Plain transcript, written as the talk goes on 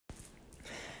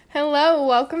Hello,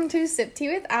 welcome to Sip Tea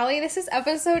with Allie. This is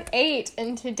episode 8,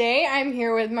 and today I'm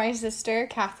here with my sister,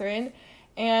 Catherine,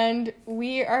 and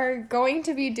we are going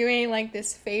to be doing like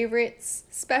this favorites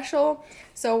special.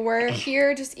 So we're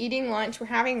here just eating lunch. We're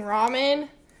having ramen,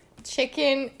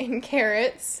 chicken, and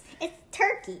carrots. It's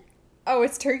turkey. Oh,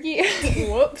 it's turkey?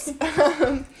 Whoops.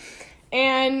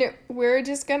 And we're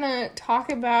just gonna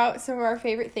talk about some of our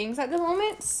favorite things at the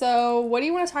moment. So what do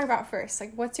you want to talk about first?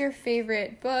 Like, what's your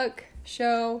favorite book,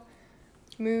 show,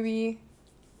 movie,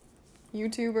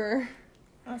 YouTuber?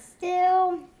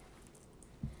 Still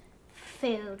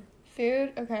food.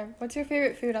 Food? Okay. What's your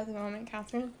favorite food at the moment,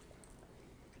 Catherine?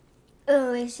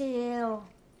 Oh, it's still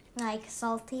like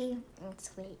salty and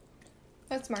sweet.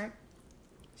 That's smart.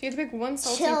 So you have to pick one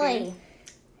salty Chili. food.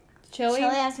 Chili?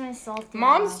 Chili has my salty.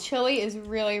 Mom's chili is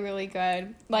really, really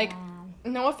good. Like,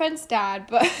 no offense, Dad,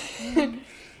 but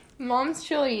Mom's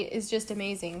chili is just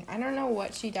amazing. I don't know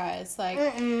what she does.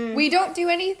 Like, we don't do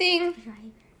anything.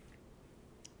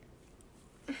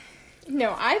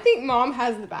 No, I think Mom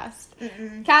has the best.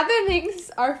 Catherine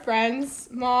thinks our friends'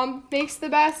 mom makes the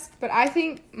best, but I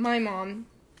think my mom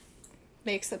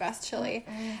makes the best chili.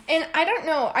 And I don't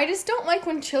know. I just don't like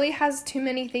when chili has too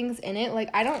many things in it.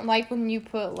 Like, I don't like when you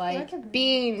put, like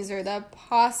beans or the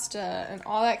pasta and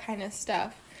all that kind of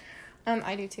stuff.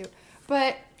 I do too.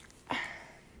 But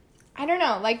I don't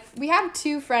know. Like, we have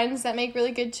 2 friends that make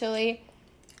really good chili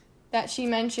that she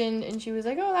mentioned, and she was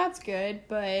like, oh, that's good.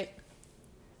 But,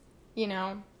 you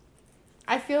know,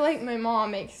 I feel like my mom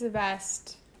makes the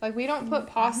best. Like, we don't put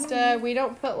pasta. We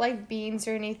don't put, like, beans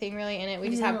or anything really in it. We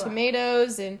just have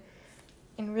tomatoes and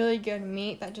really good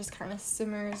meat that just kind of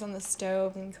simmers on the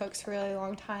stove and cooks for a really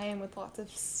long time with lots of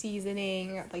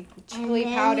seasoning, like chili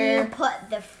powder. You put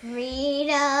the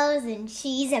Fritos and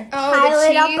cheese and pile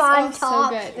it up on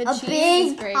top. So good. The cheese big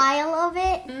is great. pile of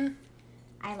it.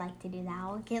 I like to do that.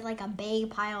 I'll get like a big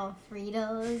pile of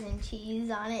Fritos and cheese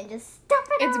on it and just stuff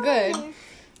it It's on good. there.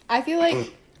 I feel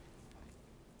like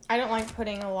I don't like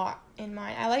putting a lot in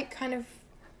mine. I like kind of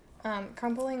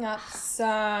crumbling up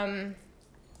some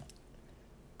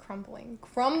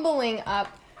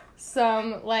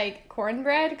like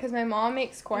cornbread, because my mom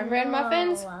makes cornbread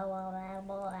muffins.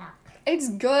 It's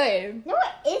good. No,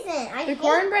 it isn't. The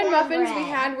cornbread muffins we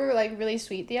had were like really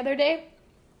sweet the other day,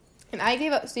 and I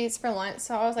gave up sweets for lunch,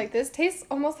 so I was like, this tastes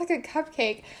almost like a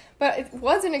cupcake, but it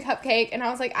wasn't a cupcake, and I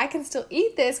was like, I can still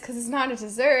eat this because it's not a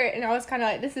dessert, and I was kind of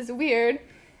like, this is weird.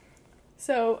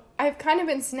 So I've kind of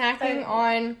been snacking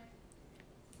on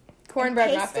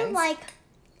cornbread muffins.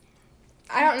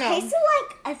 I don't know. It tasted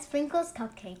like a Sprinkles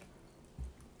cupcake.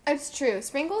 It's true.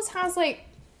 Sprinkles has like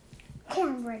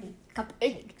Cornbready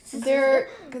cupcakes. Their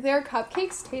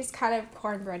cupcakes taste kind of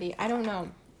cornbready. I don't know.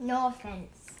 No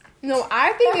offense. No,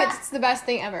 I think it's the best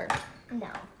thing ever. No.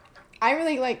 I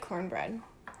really like cornbread.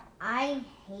 I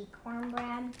hate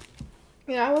cornbread.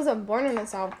 You know, I wasn't born in the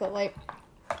South, but like,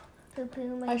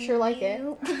 Poo-poo, I sure like it.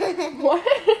 What?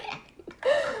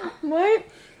 What?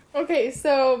 Okay,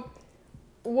 so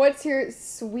what's your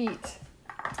sweet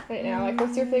right now? Like,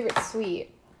 what's your favorite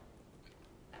sweet?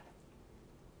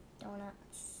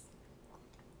 Donuts.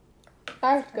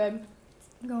 That's good.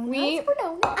 Donuts for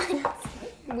donuts.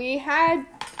 We had,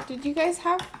 did you guys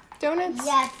have donuts?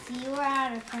 Yes, you were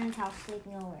at a friend's house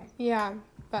sleeping over. Yeah,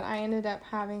 but I ended up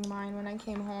having mine when I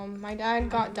came home. My dad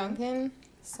got Dunkin'.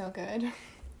 So good.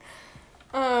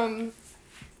 Do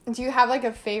you have like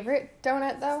a favorite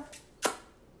donut though?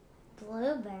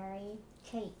 Blueberry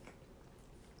cake.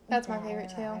 That's my favorite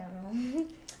too.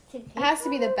 It has to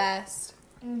be the best.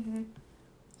 Mm-hmm.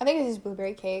 I think it's just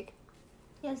blueberry cake.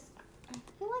 Yes. I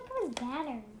feel like it was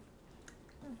better.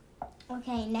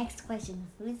 Okay, next question.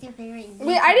 Who's your favorite YouTuber?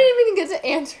 Wait, I didn't even get to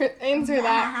answer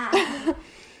that.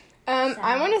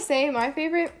 I want to say my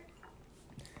favorite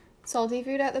salty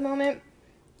food at the moment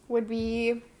would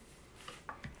be,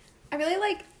 I really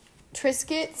like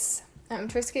Triscuits,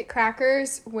 Triscuit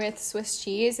crackers with Swiss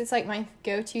cheese. It's like my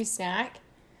go-to snack.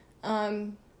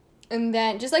 And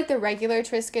then just like the regular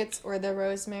Triscuits or the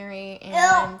rosemary,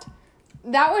 and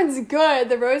that one's good.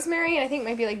 The rosemary, and I think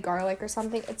maybe like garlic or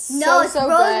something. It's so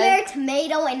rosemary, good.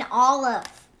 tomato, and olive.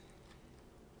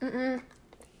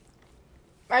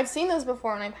 I've seen those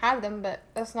before and I've had them, but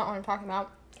that's not what I'm talking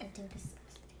about. Okay.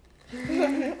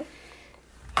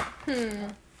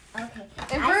 And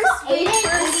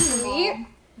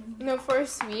for a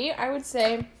sweet, I would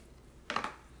say,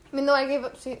 even though I gave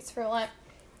up sweets for lunch,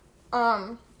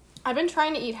 I've been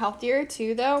trying to eat healthier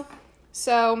too, though.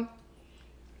 So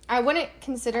I wouldn't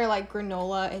consider like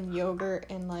granola and yogurt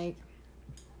and like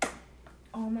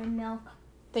almond milk,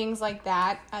 things like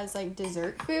that as like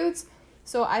dessert foods.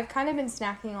 So I've kind of been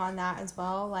snacking on that as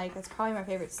well. Like, it's probably my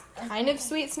favorite kind of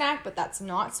sweet snack, but that's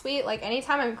not sweet. Like,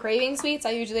 anytime I'm craving sweets,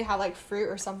 I usually have, like, fruit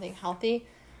or something healthy.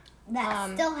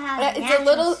 That still has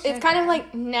it's kind of,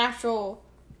 like, natural.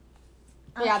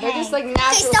 Okay. Yeah, they're just, like,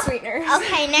 natural sweeteners.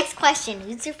 Okay, next question.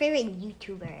 Who's your favorite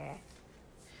YouTuber?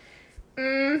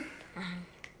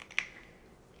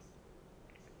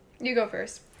 You go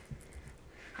first.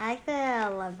 I like the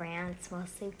LeBrand's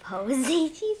mostly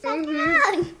posy. She's so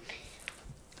cute.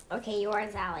 Okay,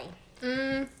 yours, Allie.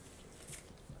 I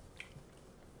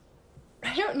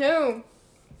don't know.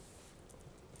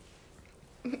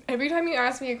 Every time you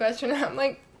ask me a question, I'm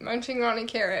like munching on a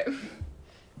carrot.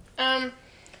 I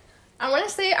want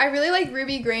to say I really like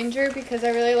Ruby Granger because I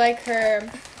really like her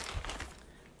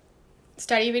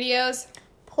study videos.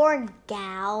 Poor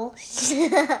gal. She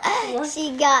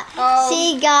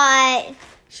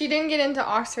didn't get into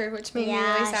Oxford, which made me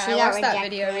really sad. I watched that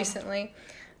video recently.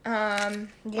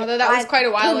 Although that was quite a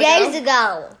while ago. 2 days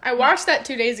ago. I watched that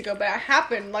 2 days ago, but it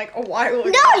happened like a while ago.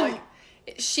 No! Like,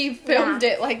 she filmed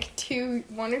it like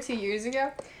 1 or 2 years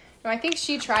ago. No, I think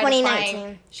she tried 2019.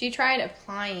 applying. She tried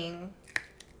applying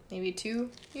maybe 3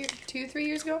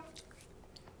 years ago.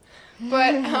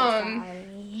 But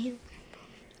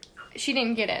she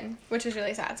didn't get in, which is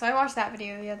really sad. So I watched that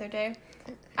video the other day.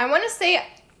 I want to say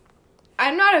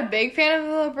I'm not a big fan of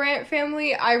the LeBrand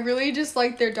family. I really just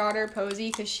like their daughter, Posey,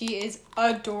 because she is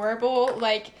adorable.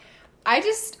 Like, I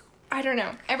don't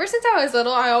know. Ever since I was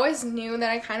little, I always knew that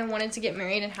I kind of wanted to get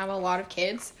married and have a lot of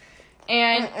kids.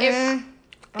 And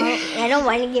I don't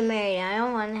want to get married. I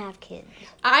don't want to have kids.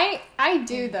 I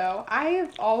do, though. I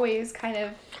have always kind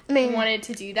of wanted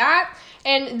to do that.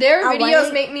 And their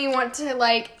videos make me want to,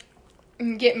 like,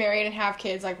 get married and have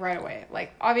kids, like, right away.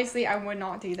 Like, obviously, I would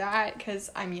not do that because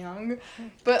I'm young.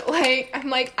 But, like, I'm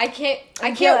like, I can't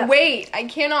wait. I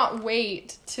cannot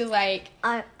wait to, like,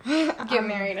 get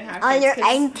married and have kids.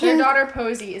 Because their daughter,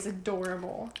 Posey, is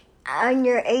adorable. On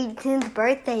your 18th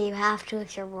birthday, you have to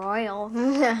if you're royal.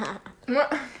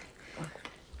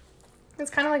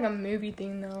 It's kind of like a movie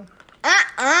thing, though.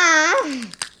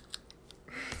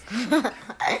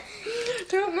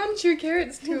 Don't munch your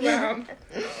carrots too loud.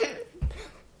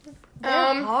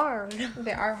 They're hard.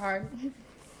 They are hard.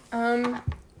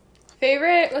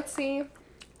 Let's see.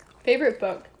 Favorite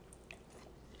book?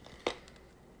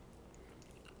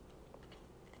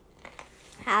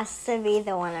 Has to be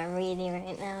the one I'm reading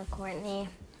right now, Courtney.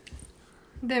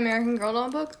 The American Girl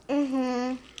doll book?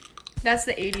 Mm-hmm. That's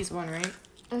the 80s one, right?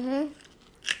 Mm-hmm.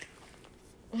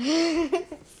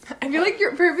 I feel like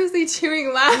you're purposely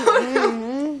chewing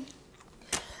loud.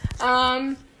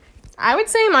 I would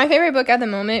say my favorite book at the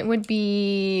moment would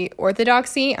be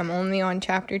Orthodoxy. I'm only on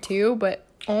chapter 2, but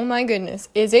oh my goodness,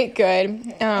 is it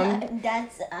good?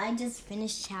 I just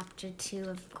finished chapter 2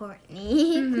 of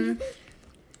Courtney. Mm-hmm.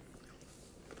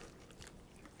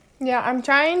 Yeah, I'm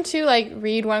trying to like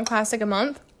read one classic a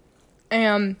month.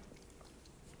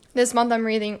 This month I'm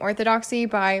reading Orthodoxy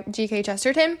by G.K.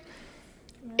 Chesterton.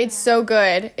 Wow. It's so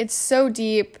good. It's so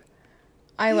deep.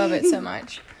 I love it so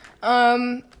much.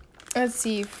 Let's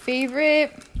see,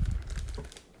 favorite.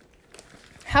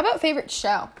 How about favorite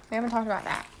show? We haven't talked about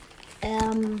that.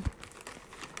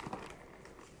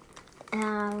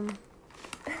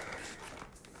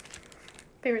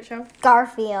 Favorite show?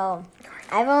 Garfield.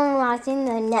 I've been watching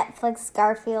the Netflix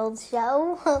Garfield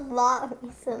show a lot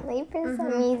recently for some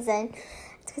reason.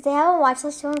 It's because I haven't watched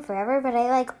this show in forever, but I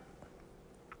like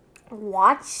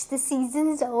watch the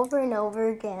seasons over and over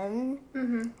again.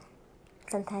 Mm-hmm.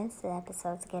 Sometimes the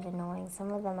episodes get annoying.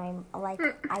 Some of them I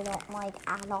don't like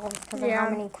at all because of how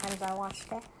many times I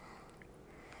watched it.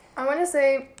 I want to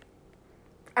say,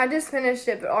 I just finished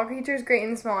it, but All Creatures Great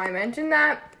and Small. I mentioned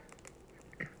that.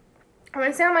 I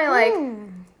want to say on my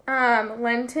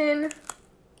Lenten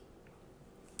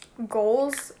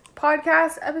goals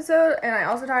podcast episode, and I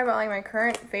also talked about like my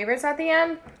current favorites at the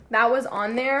end. That was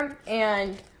on there,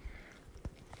 and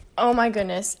oh my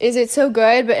goodness, is it so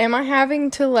good? But am I having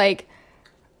to like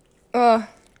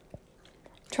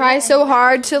try so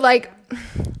hard to like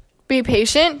be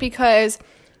patient because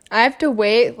I have to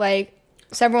wait like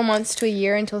several months to a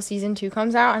year until season 2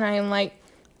 comes out, and I am like,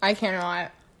 I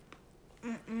cannot.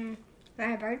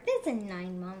 My birthday's in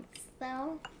 9 months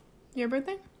though. Your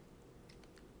birthday?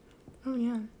 Oh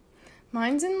yeah,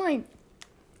 mine's in like.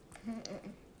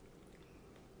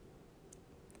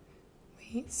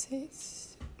 Wait,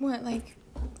 6. What, like,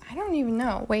 I don't even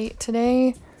know. Wait,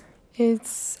 today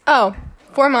it's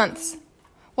 4 months.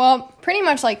 Well, pretty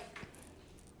much like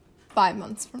 5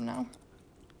 months from now.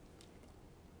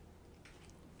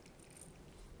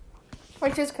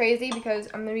 Which is crazy because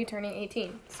I'm going to be turning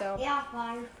 18, so. Yeah,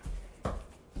 5.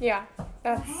 Yeah,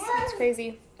 that's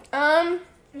crazy. My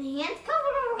hands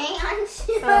covered in hands.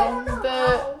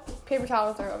 The paper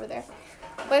towels are over there.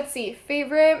 Let's see.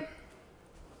 Favorite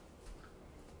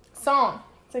song.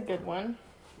 It's a good one.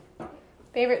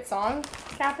 Favorite song,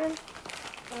 Catherine?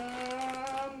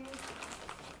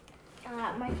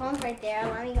 My phone's right there.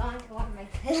 Let me go on to one of my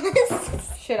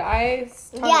playlists. Should I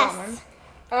talk Yes.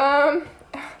 about one?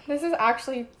 This is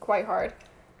actually quite hard.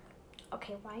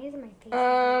 Okay, why is my face?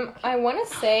 I want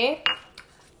to say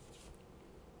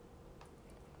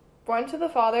One to the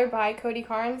Father by Cody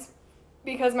Carnes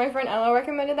because my friend Ella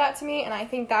recommended that to me, and I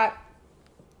think that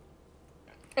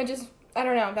I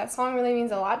don't know, that song really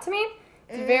means a lot to me.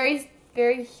 It's very,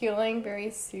 very healing,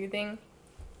 very soothing.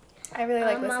 I really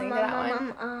like listening to that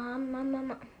one.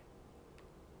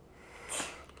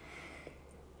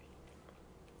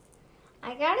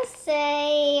 I gotta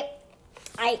say,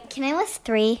 can I list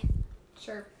 3?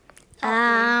 Sure.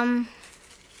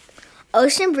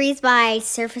 Ocean Breeze by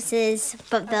Surfaces,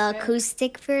 but the Okay.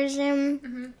 acoustic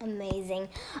version, amazing.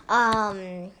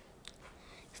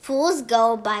 Fool's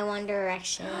Gold by One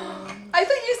Direction. I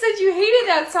thought you said you hated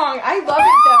that song. I love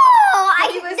it though.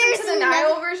 Have you listened to the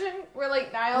Nile version? Where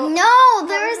like Nile? No,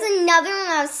 there was another one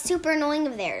that was super annoying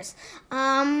of theirs.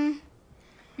 You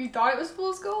thought it was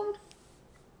Fool's Gold?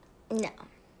 No.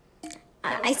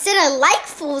 I said I like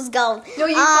Fool's Gold. No,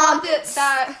 you thought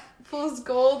that Fool's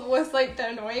Gold was like the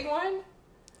annoying one?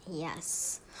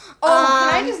 Yes. Oh,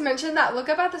 can I just mention that Look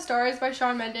Up at the Stars by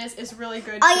Shawn Mendes is really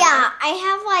good Oh too. yeah, I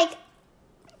have like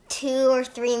 2 or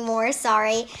 3 more,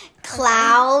 sorry.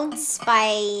 Clouds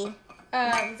by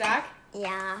Zach?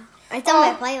 yeah. It's on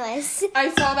my playlist. I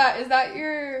saw that. Is that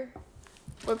your...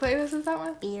 What playlist is that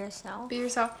one? Be Yourself. Be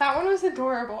Yourself. That one was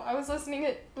adorable. I was listening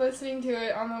to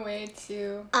it on the way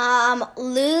to...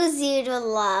 Lose You to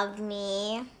Love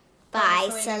Me by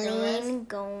Selena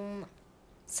Gomez.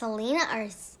 Selena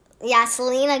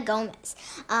Gomez.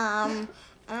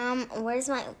 Where's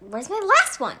my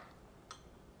last one?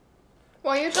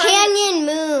 While you're trying Canyon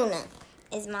Moon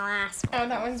is my last one. Oh,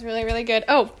 that one's really, really good.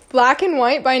 Oh, Black and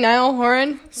White by Niall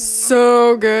Horan.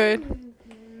 So good.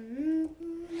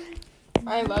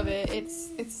 I love it.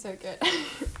 It's so good.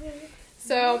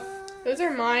 So, those are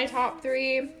my top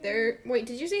 3. Wait,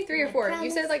 did you say 3 or 4?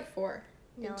 You said like 4.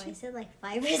 No, I said like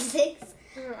 5 or 6.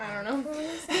 I don't know.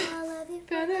 I love you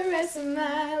For the rest of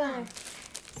my life.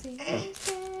 See you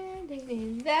standing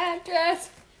in that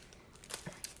dress.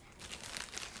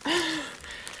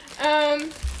 I'm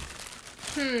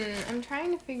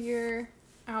trying to figure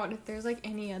out if there's like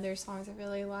any other songs I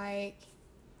really like.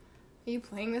 Are you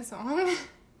playing the song?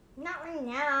 Not right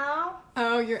now.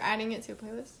 Oh, you're adding it to a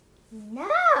playlist? No.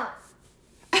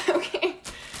 Okay.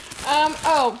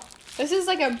 This is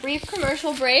like a brief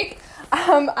commercial break.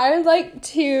 I would like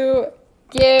to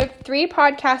give 3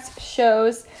 podcast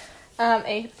shows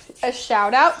a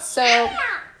shout out. So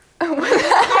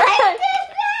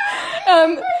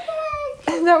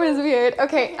that was weird.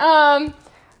 Okay.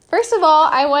 First of all,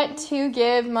 I want to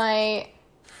give my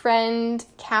friend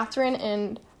Catherine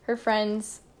and her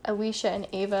friends Alicia and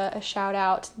Ava a shout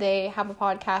out. They have a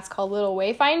podcast called Little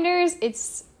Wayfinders.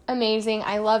 It's amazing.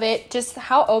 I love it. Just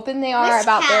how open they are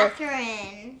about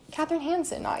Catherine? Catherine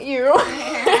Hansen, not you.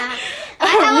 I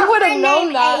have You a would have friend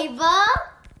known named that. Ava.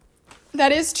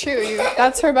 That is true.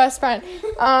 That's her best friend.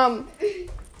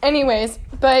 Anyways,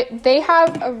 but they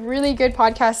have a really good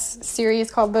podcast series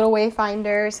called Little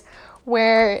Wayfinders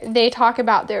where they talk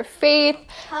about their faith.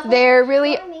 They're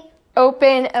really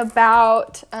open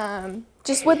about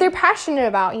just what they're passionate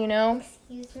about, you know,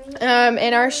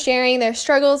 and are sharing their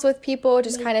struggles with people,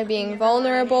 just kind of being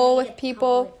vulnerable with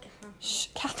people. Shh,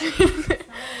 Catherine.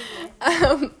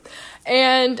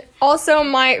 And also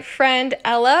my friend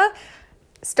Ella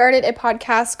started a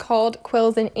podcast called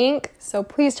Quills and Ink, so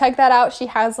please check that out. She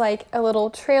has like a little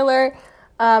trailer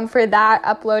for that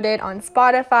uploaded on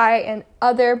Spotify and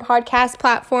other podcast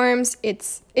platforms.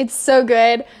 It's so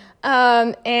good,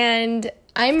 and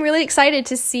I'm really excited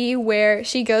to see where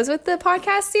she goes with the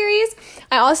podcast series.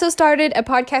 I also started a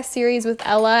podcast series with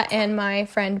Ella and my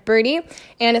friend Birdie,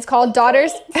 and it's called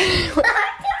Daughters.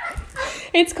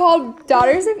 It's called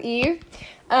Daughters of Eve.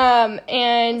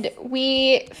 And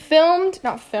we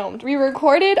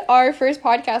recorded our first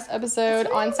podcast episode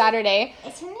on Saturday.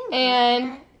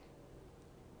 And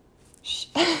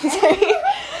sorry.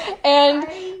 And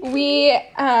we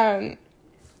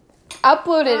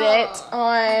uploaded it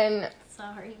on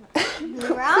Sorry.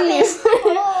 Please.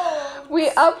 We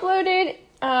uploaded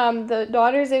the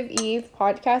Daughters of Eve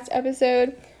podcast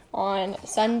episode on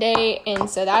Sunday, and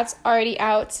so that's already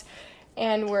out.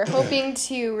 And we're hoping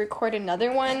to record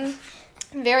another one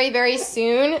very, very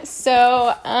soon.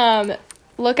 So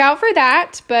look out for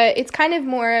that. But it's kind of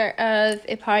more of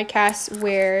a podcast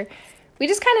where we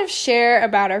just kind of share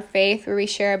about our faith, where we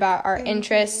share about our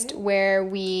interest, where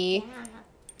we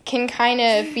can kind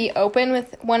of be open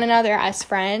with one another as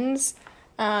friends.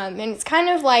 And it's kind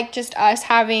of like just us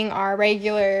having our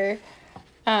regular,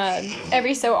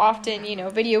 every so often,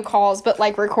 video calls, but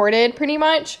like recorded pretty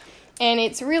much. And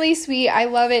it's really sweet. I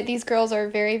love it. These girls are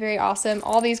very, very awesome.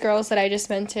 All these girls that I just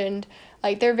mentioned,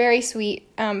 like, they're very sweet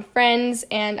friends.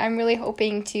 And I'm really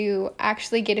hoping to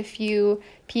actually get a few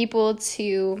people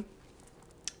to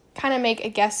kind of make a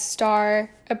guest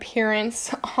star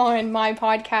appearance on my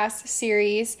podcast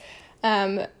series,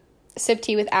 Sip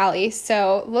Tea with Allie.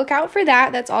 So look out for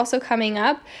that. That's also coming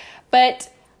up.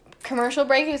 But commercial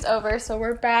break is over, so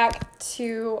we're back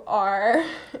to our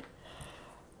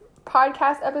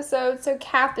podcast episode. So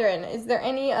Catherine, is there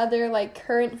any other like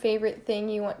current favorite thing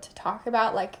you want to talk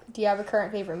about? Like, do you have a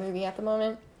current favorite movie at the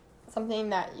moment? Something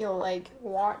that you'll like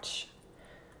watch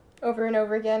over and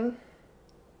over again?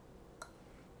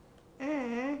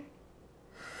 I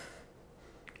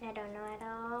don't know at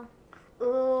all.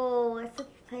 Ooh, what's the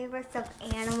favorite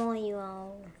stuffed animal you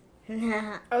own?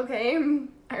 Okay,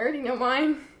 I already know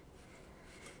mine.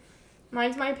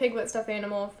 Mine's my Piglet stuffed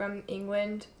animal from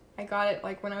England. I got it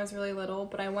like when I was really little,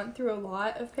 but I went through a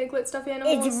lot of Piglet stuffed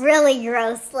animals. It's really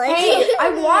gross. Like, hey,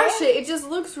 I washed it. It just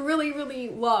looks really, really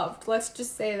loved. Let's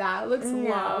just say that. It looks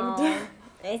loved.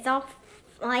 It's all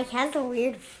like has a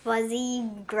weird fuzzy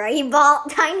gray ball,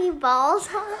 tiny balls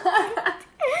on it.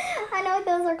 I know what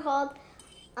those are called.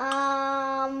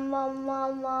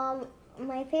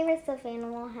 My favorite stuffed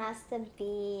animal has to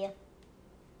be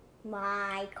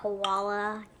my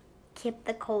koala, Kip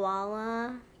the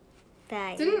koala.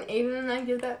 Didn't Aiden and I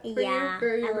give that for you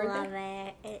for your birthday? I love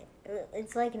it.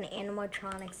 It's like an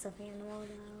animatronic stuffed animal,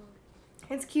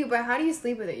 though. It's cute, but how do you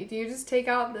sleep with it? Do you just take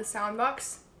out the sound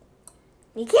box?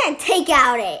 You can't take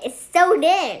out it. It's sewed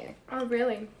in. Oh,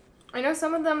 really? I know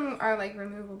some of them are, like,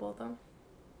 removable, though.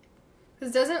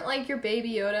 Because doesn't, like, your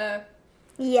Baby Yoda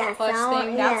plush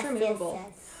thing, that's removable.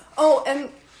 Yes. Oh, and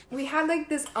we had, like,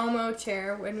 this Elmo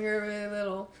chair when we were really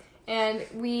little. And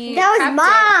we That was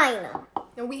mine!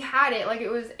 And we had it, like it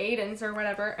was Aiden's or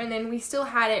whatever. And then we still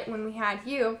had it when we had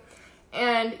you.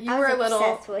 And you were little.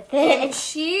 I was obsessed with it. And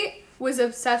she was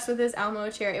obsessed with this Elmo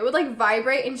chair. It would, like,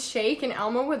 vibrate and shake, and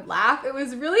Elmo would laugh. It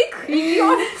was really creepy,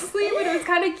 honestly, but it was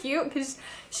kind of cute because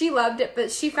she loved it.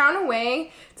 But she found a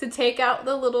way to take out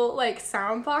the little, like,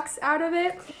 sound box out of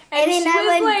it. And then she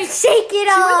I would, like, shake it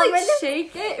all. She would, like,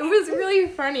 shake it. It was really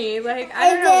funny. Like, I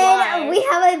don't know why. And then we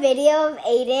have a video of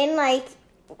Aiden, like,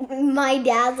 my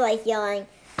dad's, like, yelling,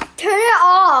 turn it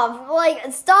off.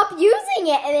 Like, stop using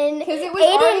it. And then because it was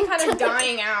already kind of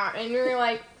dying out. And we were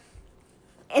like...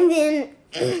 And then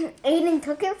Aiden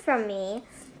took it from me.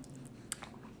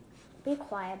 Be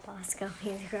quiet, Bosco.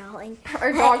 He's growling.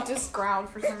 Our dog just growled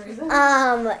for some reason.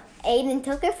 Aiden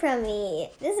took it from me.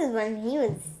 This is when he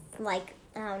was like,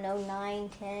 I don't know, 9,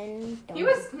 10. I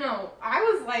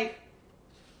was like,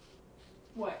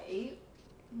 what, 8?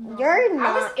 No. You're not.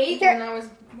 I was 8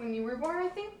 when you were born, I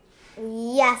think.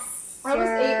 Yes. I was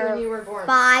 8 when you were born.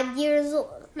 5 years old.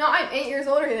 No, I'm 8 years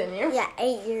older than you. Yeah,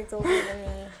 8 years older than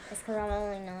me. It's because I'm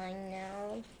only 9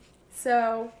 now.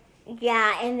 So.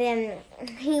 Yeah, and then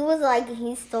he was like,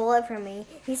 he stole it from me.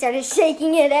 He started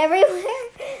shaking it everywhere.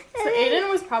 So Aiden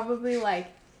was probably like,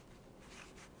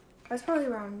 I was probably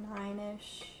around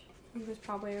 9-ish. He was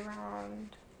probably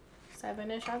around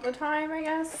 7-ish at the time, I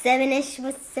guess. 7-ish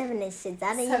was 7-ish. Is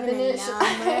that even a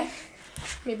number?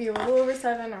 Maybe a little over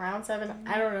 7, around 7.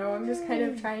 I don't know. I'm just kind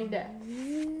of trying to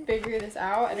figure this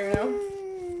out. I don't know.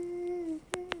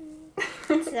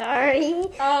 Sorry.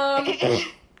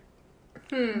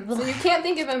 So you can't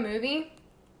think of a movie?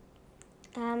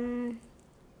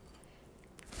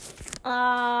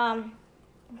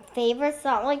 Favorites,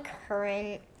 not like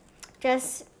current,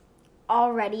 just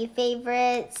already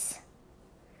favorites.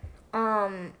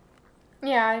 Yeah,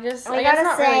 I guess not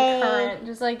really current,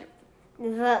 just like.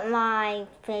 But my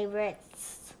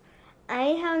favorites, I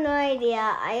have no idea.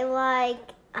 I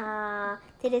like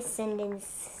the Descendants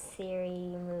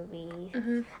series movie.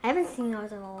 Mm-hmm. I haven't seen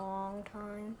those in a long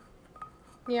time.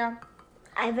 Yeah.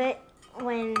 I bet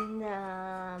when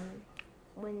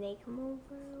they come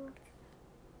over,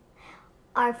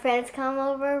 our friends come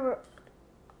over.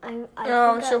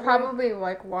 She'll probably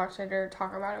like watch it or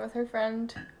talk about it with her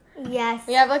friend. Yes.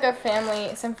 We have like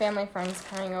some family friends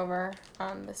coming over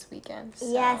this weekend.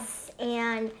 So. Yes,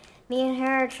 and me and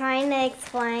her are trying to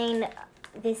explain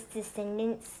this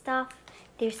Descendants stuff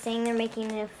they're saying they're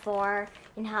making it 4,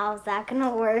 and how's that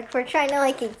gonna work? We're trying to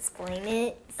like explain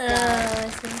it. So.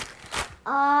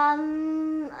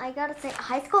 I gotta say,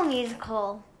 High School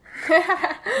Musical.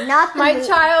 Not the my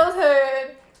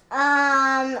childhood.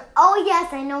 Oh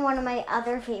yes, I know one of my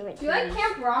other favorite. Do you like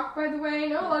Camp Rock, by the way? I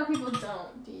know a lot of people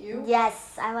don't. Do you?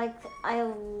 Yes, I love it. I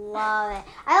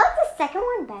like the second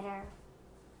one better.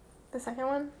 The second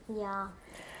one? Yeah.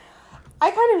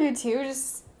 I kind of do too.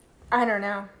 Just I don't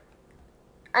know.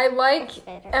 I like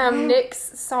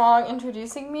Nick's song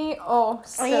 "Introducing Me." Oh,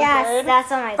 so good.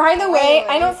 That's on my. By the way,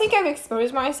 I don't think I've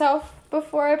exposed myself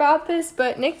before about this,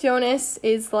 but Nick Jonas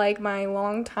is like my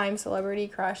longtime celebrity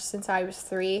crush since I was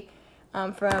 3.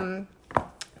 From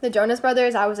the Jonas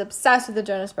Brothers, I was obsessed with the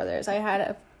Jonas Brothers. I had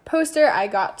a poster. I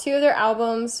got 2 of their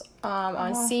albums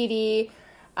on CD.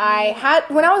 I had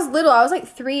when I was little, I was like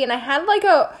 3, and I had like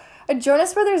a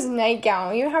Jonas Brothers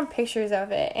nightgown. We even have pictures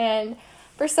of it, and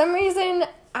for some reason,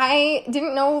 I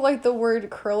didn't know like the word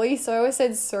curly, so I always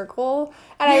said circle.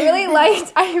 And I really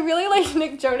liked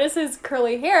Nick Jonas's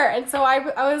curly hair, and so I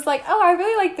was like, oh, I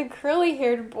really like the curly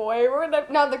haired boy, or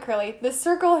the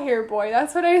circle hair boy.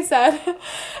 That's what I said.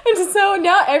 And so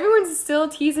now everyone still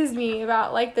teases me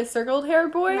about like the circled hair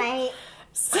boy. Right.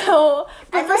 So,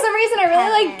 but for some reason,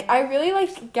 I really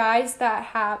like guys that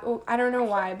have. Oh, I don't know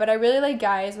why, but I really like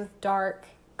guys with dark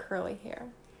curly hair.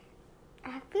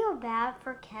 I feel bad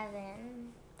for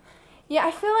Kevin. Yeah,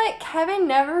 I feel like Kevin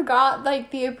never got,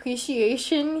 like, the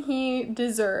appreciation he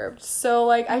deserved. So,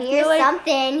 like, I feel like...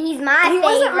 something. He's my favorite. He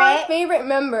wasn't my favorite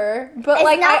member, but,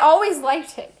 I always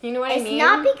liked him. You know what I mean? It's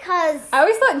not because... I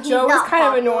always thought Joe was kind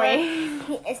of annoying.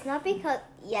 It's not because...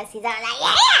 Yes, he's not like...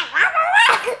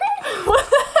 What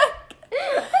the heck?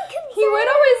 He would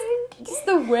always... Just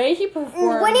the way he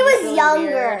performed. When he was really younger.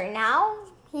 weird. Now,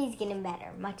 he's getting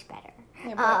better. Much better.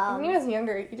 Yeah, but when he was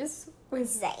younger, he just...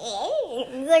 was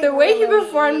like, the way he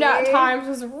performed at times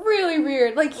was really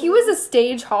weird. Like, he was a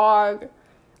stage hog.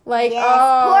 Like,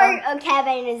 poor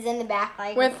Kevin is in the back,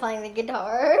 like, playing the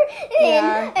guitar.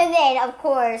 And then, of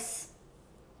course,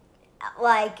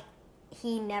 like,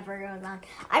 he never goes on.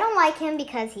 I don't like him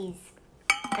because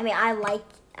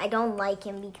I don't like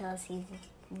him because he's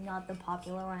not the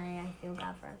popular one, and I feel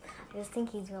bad for him. I just think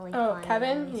he's really funny. Oh,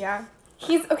 Kevin? Yeah.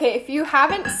 He's okay. If you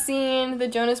haven't seen the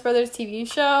Jonas Brothers TV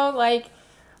show, like,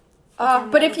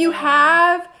 but if you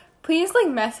have, please like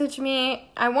message me.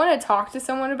 I want to talk to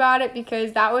someone about it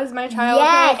because that was my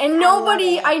childhood, and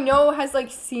nobody I know has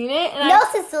like seen it. And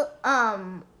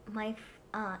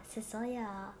Cecilia.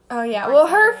 Oh yeah, well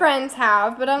her friends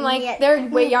have, but I'm like they're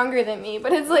way younger than me.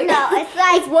 But it's like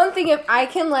it's one thing if I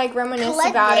can like reminisce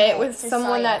about it with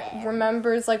someone that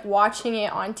remembers like watching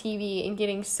it on TV and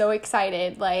getting so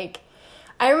excited, like.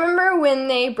 I remember when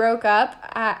they broke up,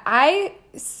 I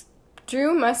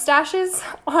drew mustaches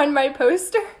on my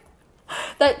poster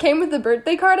that came with the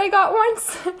birthday card I got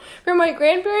once from my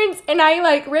grandparents, and I,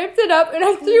 like, ripped it up and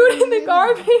I threw it in the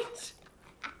garbage. And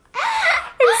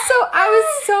so I was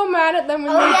so mad at them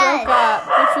when they broke up,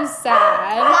 which was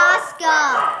sad.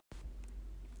 Roscoe!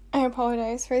 I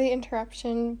apologize for the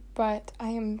interruption, but I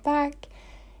am back.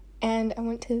 And I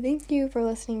want to thank you for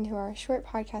listening to our short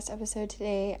podcast episode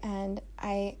today, and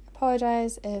I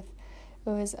apologize if it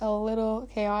was a little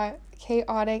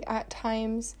chaotic at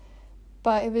times,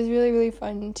 but it was really, really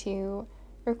fun to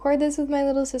record this with my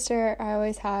little sister. I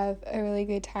always have a really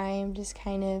good time just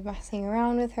kind of messing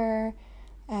around with her,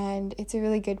 and it's a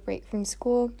really good break from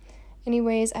school.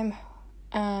 Anyways, I'm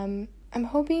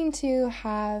hoping to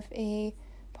have a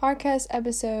podcast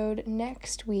episode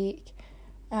next week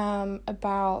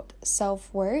about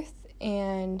self-worth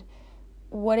and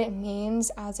what it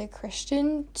means as a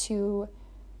Christian to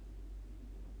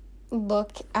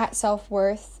look at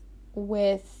self-worth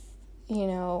with,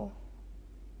 I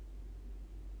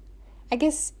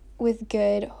guess with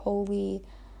good, holy,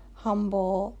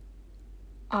 humble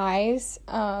eyes.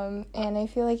 And I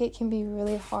feel like it can be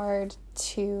really hard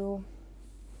to,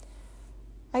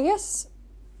 I guess,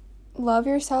 love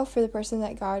yourself for the person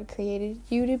that God created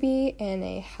you to be in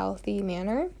a healthy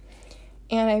manner.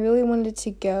 And I really wanted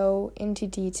to go into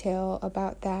detail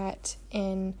about that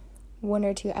in 1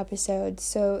 or 2 episodes.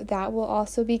 So that will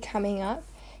also be coming up.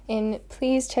 And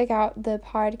please check out the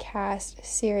podcast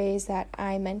series that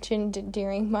I mentioned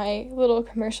during my little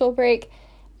commercial break.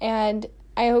 And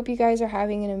I hope you guys are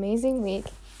having an amazing week.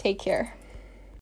 Take care.